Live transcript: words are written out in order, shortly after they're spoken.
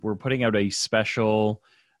we're putting out a special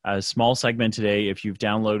small segment today. If you've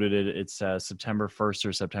downloaded it, it's September 1st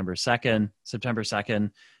or September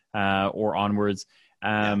 2nd or onwards.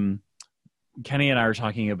 Kenny and I are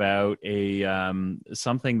talking about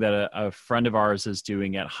something that a friend of ours is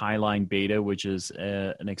doing at Highline Beta, which is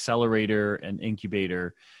an accelerator and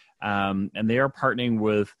incubator. And they are partnering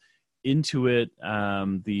with Intuit,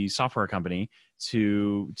 the software company,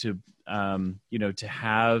 to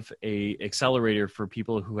have a accelerator for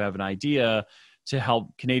people who have an idea to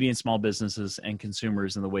help Canadian small businesses and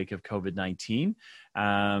consumers in the wake of COVID-19.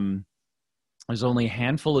 There's only a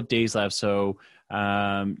handful of days left. So,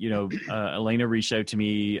 Elena reached out to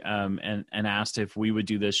me and asked if we would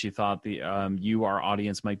do this. She thought our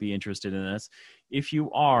audience might be interested in this. If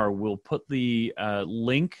you are, we'll put the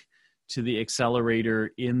link to the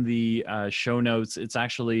accelerator in the show notes. It's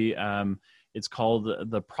actually, it's called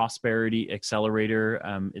the Prosperity Accelerator.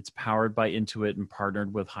 It's powered by Intuit and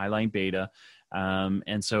partnered with Highline Beta.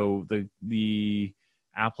 And so the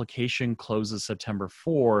application closes September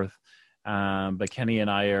 4th. But Kenny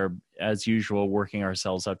and I are, as usual, working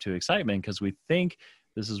ourselves up to excitement because we think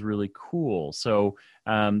this is really cool. So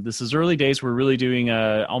this is early days. We're really doing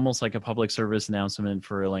almost like a public service announcement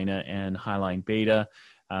for Elena and Highline Beta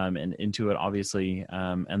and Intuit, obviously.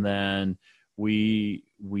 And then we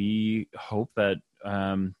hope that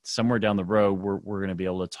somewhere down the road, we're going to be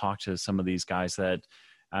able to talk to some of these guys that,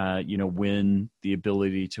 win the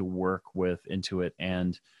ability to work with Intuit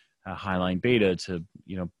and Highline Beta to,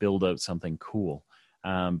 build out something cool.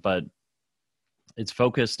 But it's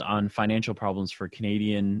focused on financial problems for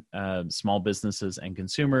Canadian small businesses and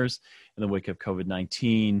consumers in the wake of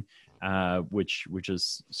COVID-19, which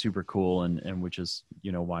is super cool and which is,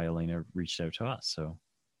 why Elena reached out to us. So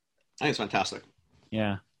I think it's fantastic.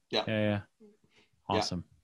 Yeah. Awesome.